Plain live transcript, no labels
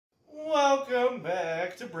Welcome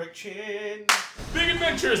back to Brick Chin. Big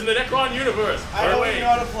adventures in the Necron universe. I don't even know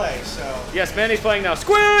how to play, so. Yes, Manny's playing now.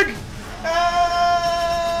 Squig!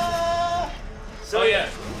 So yeah,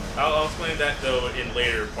 I'll explain that though in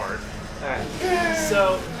later part. Alright.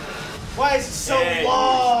 So, why is it so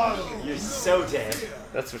long? You're so dead.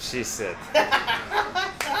 That's what she said.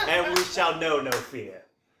 And we shall know no fear.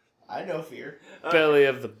 I know fear. Belly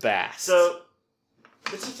of the bass. So,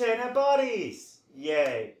 the Titan have bodies.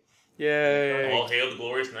 Yay. Yay. All hail the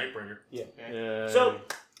glorious Nightbringer. Yeah. Yay. So,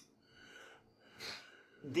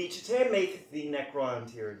 the Titan make the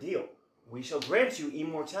Necron tier deal. We shall grant you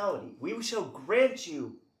immortality. We shall grant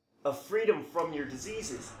you a freedom from your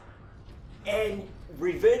diseases. And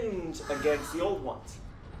revenge against the old ones.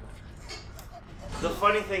 The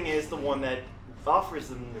funny thing is, the one that offers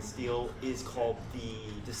them this deal is called the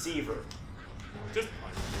Deceiver. Just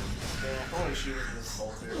I want to shoot it in this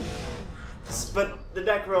hole here. But the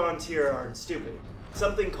Necrons here aren't stupid.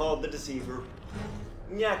 Something called the Deceiver.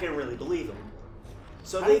 You're not gonna really believe him.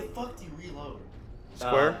 So How they the fuck do you reload?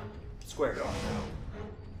 Square? Square.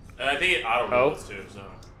 and I think it auto reloads too. So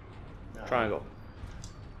No. Triangle.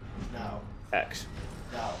 No. X.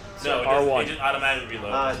 No. no, R1. it just automatically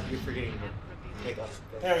reloads. You're forgetting to take off.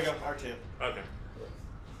 There we go. R2. Okay.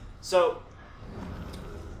 So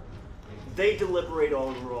they deliberate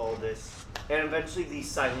over all this, and eventually the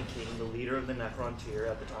Silent King, the leader of the Necron tier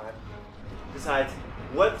at the time, decides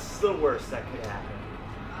what's the worst that could happen.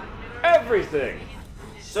 Everything!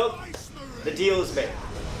 So the deal is made,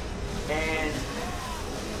 and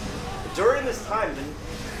during this time,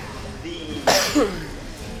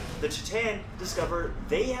 the Titan discover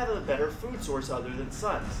they have a better food source other than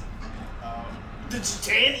suns. The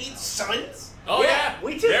Titan eats suns? Oh Yeah, yeah,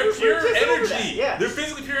 we just- they're we pure just over energy. that, yeah. They're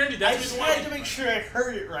physically pure energy. I That's just the wanted reason to why. make sure I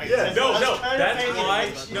heard it right. Yeah. No, I was trying to that's pay why.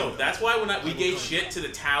 attention. No, that's why we gave shit to the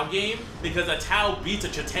Tau game because a Tau beats a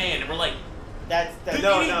Titan, and we're like, That's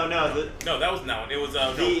No. no, that was not. It was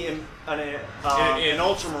no. An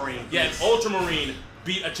Ultramarine. Yeah, an Ultramarine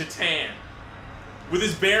beat a Titan with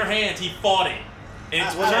his bare hands. He fought it, and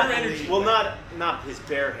it's I pure don't energy. believe Well, not his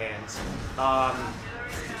bare hands.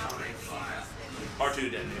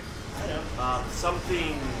 R2 dead. I know.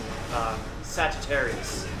 Something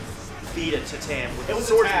Sagittarius beat a Titan with It a was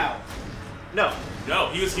sword. a Tau. No. No,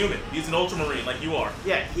 he was human. He's an Ultramarine like you are.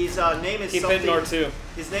 Yeah, his name is Keep something. hitting R2.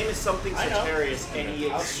 His name is something I know. Sagittarius, and he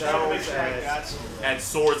I was trying to make excels sure I as got some. At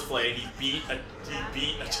swords play, he beat a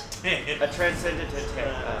Titan. a transcendent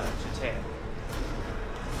Titan.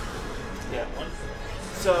 Yeah, one.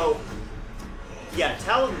 So, yeah,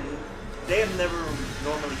 Talon, they have never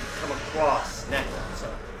normally come across Necrons,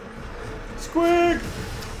 Squig!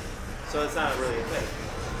 so it's not really a thing.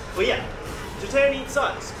 But yeah, Titan eats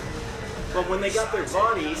suns. But when they got their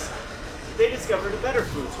bodies, they discovered a better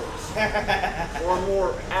food source. Or a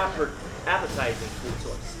more appetizing food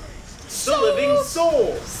source. The living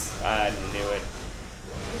souls! I knew it.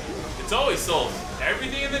 It's always souls.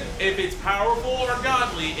 Everything in if it's powerful or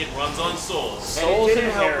godly, it runs on souls. Souls and it didn't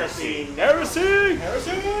and help that heresy. the Heresy!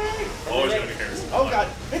 Heresy! Always gonna be heresy. Oh god,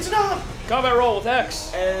 it's enough! Combat roll with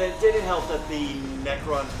X. And it didn't help that the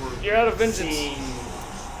Necrons were You're out of vengeance. seeing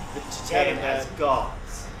the Titan as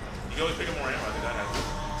gods. You can always pick up more ammo. I think that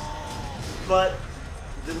happens. But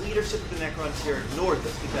the leadership of the Necrons here ignored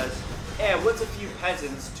this because, what's a few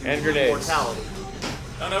peasants to And grenades. immortality?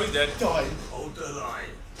 Oh no, he's dead. Done. Hold the line.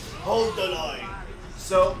 Hold the line.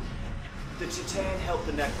 So, the Titan helped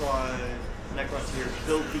the Necrons here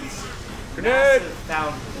build these Grenade! massive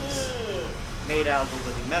foundries made out of the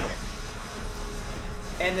living metal.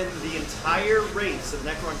 And then the entire race of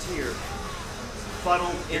Necrontyr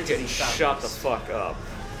funneled You're into getting these foundries. shut the fuck up.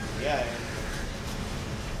 Yeah,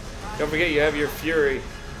 Don't forget you have your Fury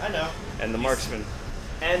I know. and the Marksman.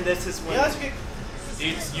 And this is when Yeah, let's get.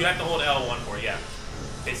 You have to hold L1 for it, yeah.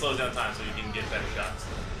 It slows down time so you can get better shots.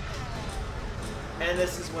 And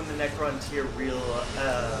this is when the Necrontyr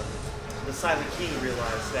the Silent King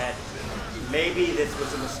realized that maybe this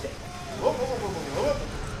was a mistake. Whoop, whoop, whoop, whoop, whoop.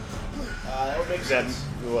 That would make Is that sense.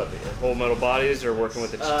 what? The whole metal bodies or working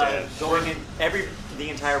with the Titan? Going in the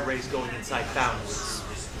entire race going inside foundries.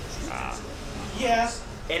 Yeah,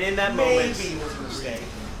 And in that maybe moment, it was a mistake.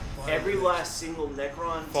 every last single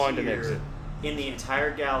Necron Find an tier exit. in the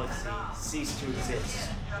entire galaxy ceased to exist.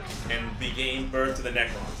 And began birth to the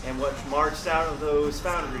Necrons. And what marched out of those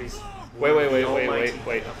foundries Wait, were the almighty-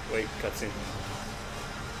 wait, cutscene.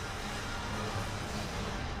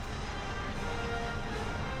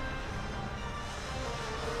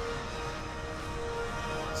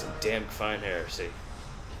 Some damn fine heresy.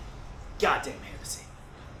 Goddamn heresy.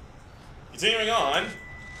 Continuing on.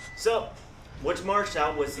 So, What marched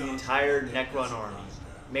out was the entire Necron army,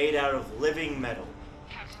 made out of living metal.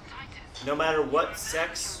 No matter what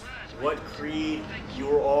sex, what creed, you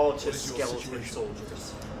were all just skeleton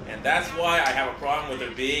soldiers. And that's why I have a problem with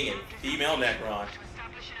there being a female Necron.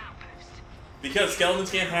 Because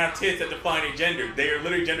skeletons can't have tits that define a gender. They are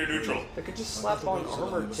literally gender neutral. They could just slap on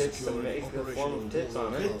armor tits and make the form of tits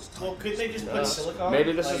on it. Well, could they just put silicone?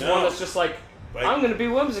 Maybe this is No. one that's just like, I'm going to be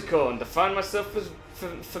whimsical and define myself as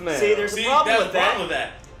female. See, there's a problem that's with the problem with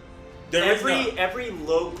that. There is none. Every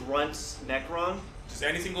low grunt Necron, Just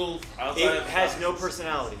any single outside it of has no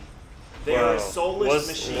personality. They are a soulless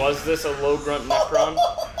machine. Was this a low grunt Necron?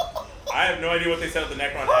 I have no idea what they said the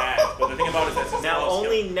Necron has, but the thing about it is that it's Now, all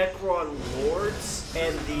only Necron Lords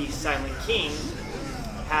and the Silent King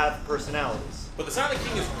have personalities. But the Silent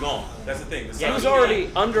King is gone. That's the thing. The He Silent was King- already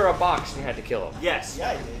under a box and you had to kill him. Yes. Yeah,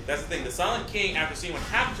 I did. That's the thing. The Silent King, after seeing what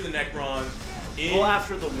happened to the Necrons Well,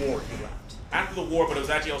 after the war, he left. after the war, but it was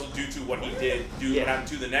actually also due to what he did, what happened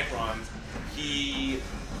to the Necrons. He,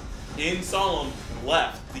 in Solemn,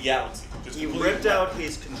 left the galaxy. Just He completely ripped left. out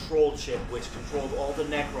his control chip, which controlled all the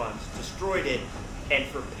Necrons, destroyed it, and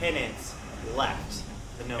for penance, left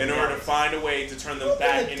the known in order to galaxy. find a way to turn them Open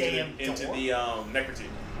back the damn into door. the Necrotine.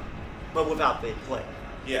 But without the play.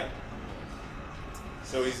 Yeah.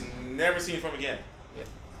 So he's never seen from again.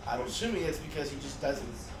 I'm assuming it's because he just doesn't.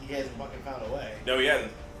 He hasn't fucking found a way. No, he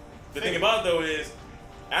hasn't. The thing about it, though, is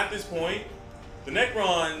at this point, the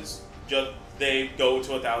Necrons they go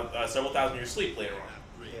to several thousand years sleep later on.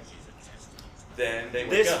 Then they wake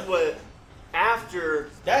This up. was after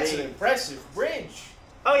That's they, an impressive bridge.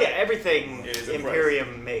 Oh yeah, everything It is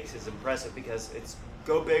Imperium makes is impressive because it's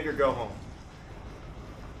go big or go home.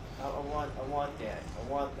 I want that.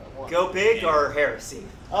 I want. Go big Yeah. or heresy.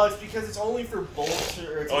 Oh, it's because it's only for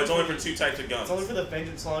bolter. Oh, it's only for two types of guns. It's only for the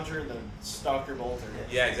Vengeance Launcher and the Stalker Bolter.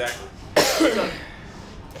 Yeah, exactly. So,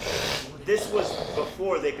 this was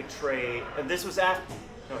before they betrayed, and this was after.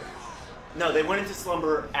 No, they went into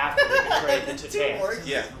slumber after they betrayed the Two Titans. orcs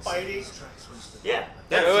Yeah. fighting. Yeah,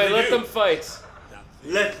 That's Wait, what they let do. them fight.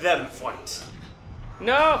 let them fight.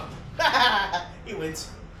 No! He wins.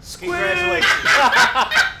 Congratulations.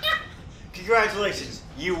 Congratulations,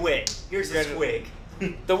 you win. Here's a squig.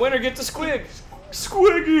 The winner gets a squig.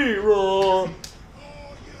 Squiggy roll.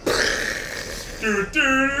 Do,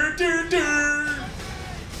 do, do, do.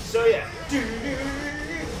 So yeah,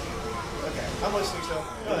 Okay, I'm listening still. Go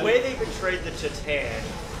the ahead. way they betrayed the Titan,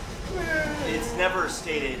 it's never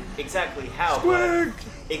stated exactly how, but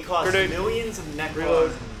it cost Grenade. millions of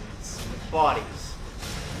Reload. Necrons' bodies.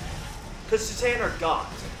 Because Titan are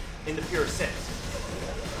gods, in the pure sense.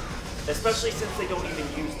 Especially since they don't even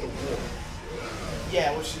use the war.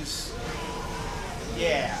 Yeah, which is.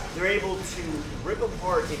 Yeah. They're able to rip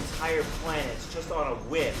apart entire planets just on a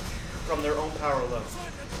whim from their own power alone.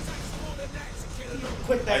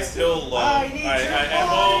 Quit that. I still love. I need your I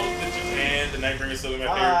love body. the Japan. The Nightbringer is still my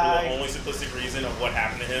favorite for the only simplistic reason of what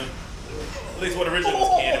happened to him. At least what originally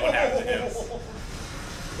was canon, what happened to him.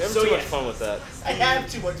 You have So, too much yeah. fun with that. I have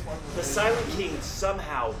too much fun. The Silent King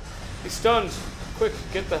somehow, He's stunned. Quick,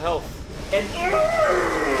 get the health.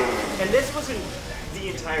 and this wasn't the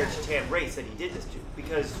entire Titan race that he did this to,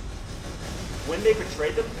 because when they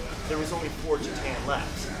betrayed them, there was only 4 Titan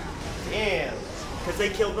left. Damn. Because they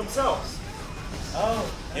killed themselves.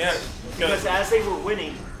 Oh. Yeah, Because as they were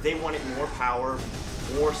winning, they wanted more power,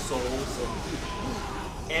 more souls,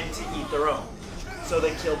 and to eat their own. So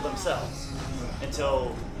they killed themselves.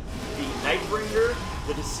 Until the Nightbringer,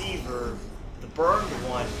 the Deceiver, the Burned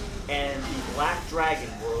One, and the Black Dragon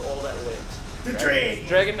were all that lived. The drain.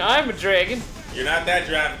 Dragon, I'm a dragon. you're not that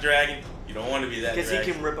dragon. You don't want to be that Because he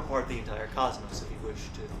dragon. can rip apart the entire cosmos if he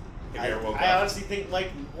wished to. If you ever woke I up. honestly think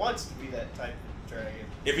Mike wants to be that type of dragon.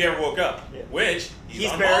 If you ever woke up, Yeah. which He's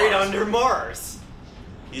on buried Mars. under Mars.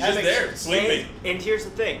 He's That just makes there, sense. sleeping. And here's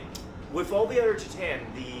the thing. With all the other Titan,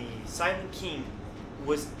 the Silent King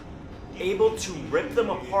was able to rip them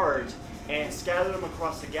apart and scatter them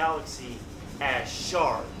across the galaxy as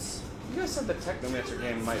shards. You guys said the Technomancer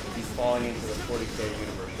game might be falling into the 40K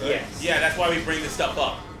universe, right? Yes. Yeah, that's why we bring this stuff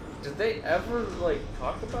up. Did they ever, like,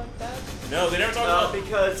 talk about that? No, they never talk about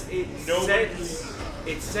Because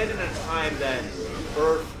it's set in a time that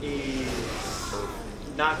Earth is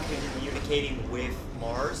not communicating with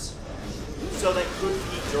Mars. So that could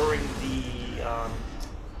be during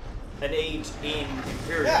an age in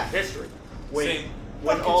Imperial history when Same.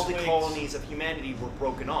 Fucking all the swigs. colonies of humanity were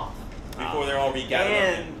broken off. before they're all regathered.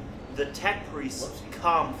 And the tech priests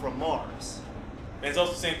come from Mars. And it's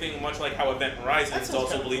also the same thing, much like how Event Horizon That is sounds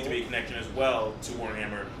also kinda believed to cool. be a connection as well to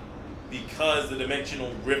Warhammer, because the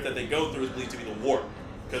dimensional rift that they go through is believed to be the warp,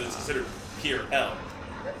 because it's considered pure hell.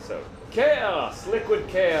 So, chaos, liquid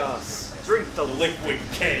chaos. Drink the Liquid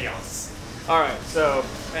chaos. Alright, so,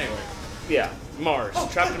 Anyway. yeah, Mars.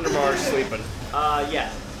 Trapped under Mars, sleeping.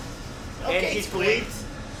 Yeah. Okay, And he's Squid. believed,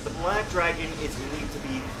 the Black Dragon is believed to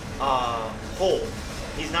be whole.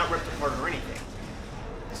 He's not ripped apart or anything.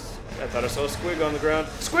 I thought I saw a squig on the ground.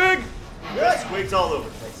 Squig! There's squigs all over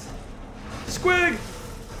the place. Squig!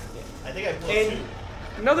 I think I blew And two.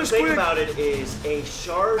 Another the thing squig! about it is a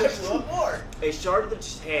shard. I blew up more. A shard of the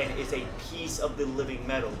Titan is a piece of the living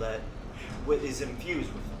metal that is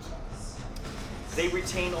infused with them. They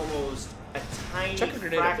retain almost a tiny Chuck a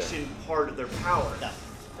grenade up fraction part of their power, No.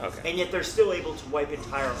 Okay. and yet they're still able to wipe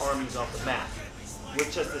entire armies off the map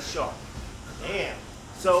with just this shard. Damn.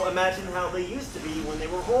 So imagine how they used to be when they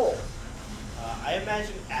were whole. I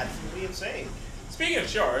imagine absolutely insane. Speaking of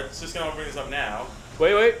shards, just gonna bring this up now.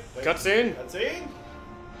 Wait. Cutscene. That's it.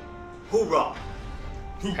 Hoorah!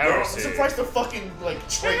 I'm Heresy. surprised the fucking train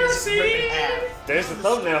is Heresy! ripped in half. There's the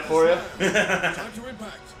thumbnail for you. Time to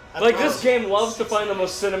impact. Like, this game loves to find the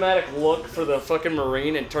most cinematic look for the fucking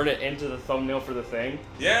Marine and turn it into the thumbnail for the thing.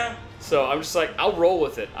 Yeah. So I'm just like, I'll roll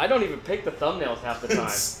with it. I don't even pick the thumbnails half the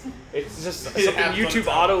time. It's just something Half the YouTube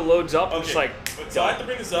time. auto loads up. I'm just Okay. like, So I have to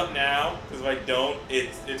bring this up now, because if I don't,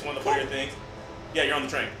 it's one of the funnier things. Yeah, you're on the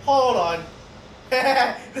train. Hold on.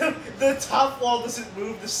 the top wall doesn't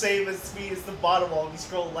move the same as speed as the bottom wall when you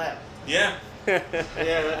scroll left. Yeah. Yeah,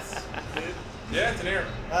 that's. Yeah, it's an error.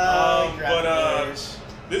 Graphic But errors.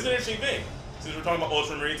 this is an interesting thing. Since we're talking about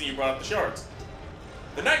Ultramarines and you brought up the shards.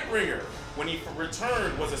 The Nightbringer, when he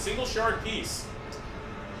returned, was a single shard piece.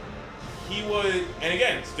 He would, and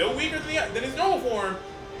again, still weaker than his normal form.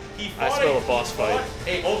 He fought smell a boss fight.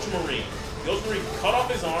 A Ultramarine. The Ultramarine cut off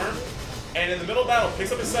his arm, and in the middle of battle,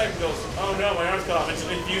 picks up his scythe and goes, "Oh no, my arm's cut off," and just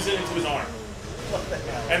infuses it into his arm, What the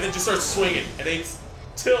hell? and then just starts swinging, and they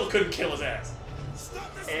still couldn't kill his ass.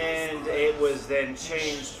 And it was then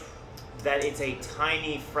changed that it's a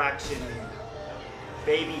tiny fraction,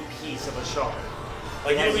 baby piece of a shard.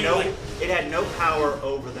 Like, It had literally, no, like, it had no power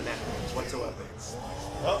over the Necrons whatsoever.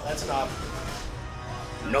 Oh, that's an op.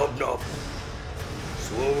 Nope.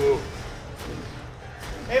 Slow.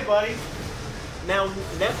 Hey, buddy. Now,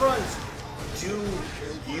 Necrons do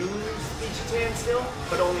use the Titan still,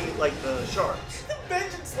 but only like the shards. The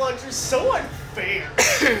Vengeance Launcher's so unfair.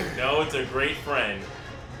 no, it's a great friend.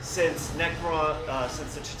 Since the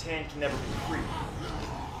Titan can never be free.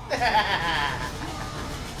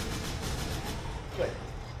 Good.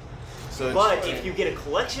 So But if you get a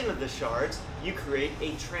collection of the shards, you create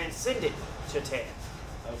a transcendent Titan.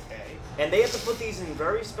 Okay. And they have to put these in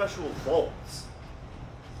very special vaults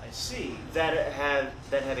I see. that have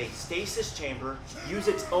a stasis chamber, use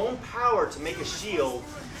its own power to make a shield,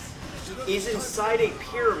 is inside a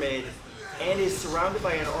pyramid, and is surrounded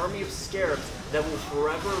by an army of scarabs that will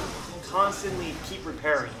forever constantly keep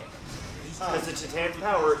repairing it. Because the Titan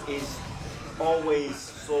power is always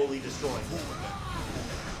slowly destroying it.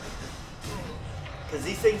 Because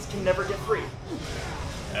these things can never get free.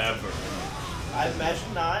 Ever. I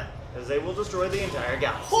imagine not. Because they will destroy the entire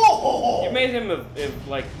galaxy. Oh! You made him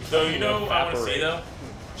like. So you know what I want to see evaporate.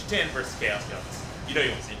 though? Titan versus Chaos Gods. You know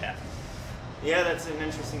you want to see that. Yeah, that's an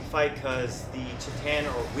interesting fight because the Titan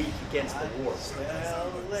are weak against the warp.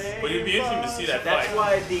 But it'd be interesting to see that That's fight.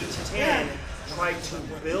 why the Titan tried to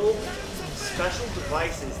build special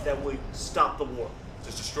devices that would stop the warp.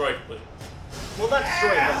 Just destroy it completely. Well, not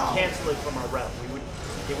destroy it, but cancel it from our realm.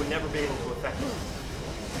 It would never be able to affect it.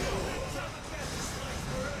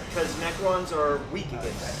 Because Necrons are weak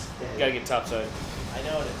against it. You gotta get topside. I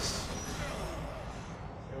noticed.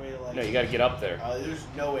 No, you gotta get up there. There's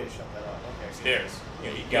no way to shut that off. Okay. Stairs.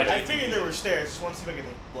 You gotta- I figured there were stairs. Just want to see if I could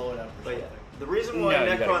blow it up or But yeah, something. the reason No, why you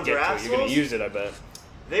gotta Necrons get are to it. assholes, You're gonna use it, I bet.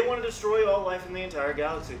 they want to destroy all life in the entire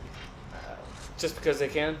galaxy. Just because they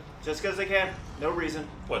can. Just because they can. No reason.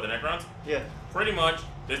 What, the Necrons? Yeah. Pretty much.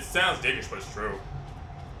 This sounds dickish, but it's true.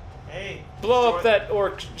 Hey, Blow up that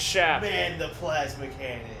orc shaft. man, the plasma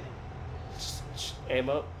cannon. Aim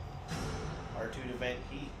up. R2 to vent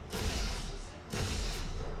heat.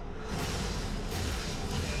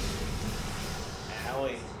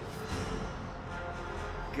 Owie.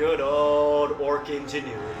 Good old orc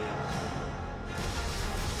ingenuity.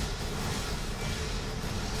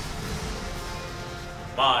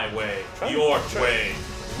 My way. Try The to- Orc try- way.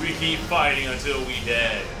 We keep fighting until we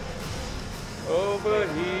dead.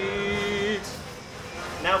 Overheat.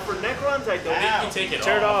 Now for Necrons, I don't. Ow. You can take it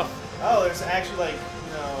Turn it off. off. Oh, there's actually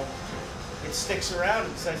it sticks around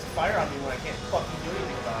and decides to fire on me when I can't fucking do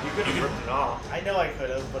anything about You it. could have ripped it off. I know I could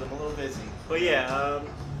have, but I'm a little busy. But yeah,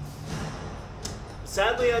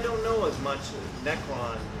 sadly I don't know as much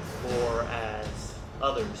Necron or as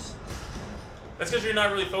others. That's because you're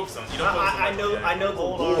not really focused on. You don't focus on I much know. on I know the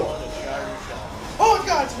Hold on, lore. Oh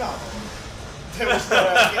God, it's not. There was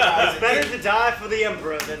It's better to die for the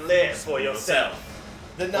Emperor than live for yourself.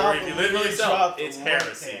 The Or novel if you live for really yourself, dropped it's right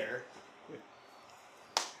heresy. there.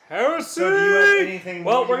 Heresy! So do you have anything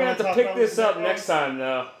Well, you we're gonna wanna have to talk pick about this with up Necrons? next time,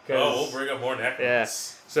 though. Oh, we'll bring up more Necrons. Yeah.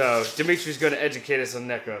 So, Dimitri's gonna educate us on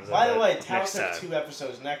Necrons. By the way, next Talos time. took 2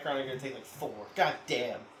 episodes. Necron are gonna take like 4. God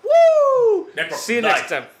damn. Woo! Necron See you died. next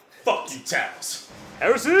time. Fuck you, Talos.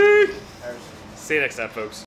 Heresy! Heresy. See you next time, folks.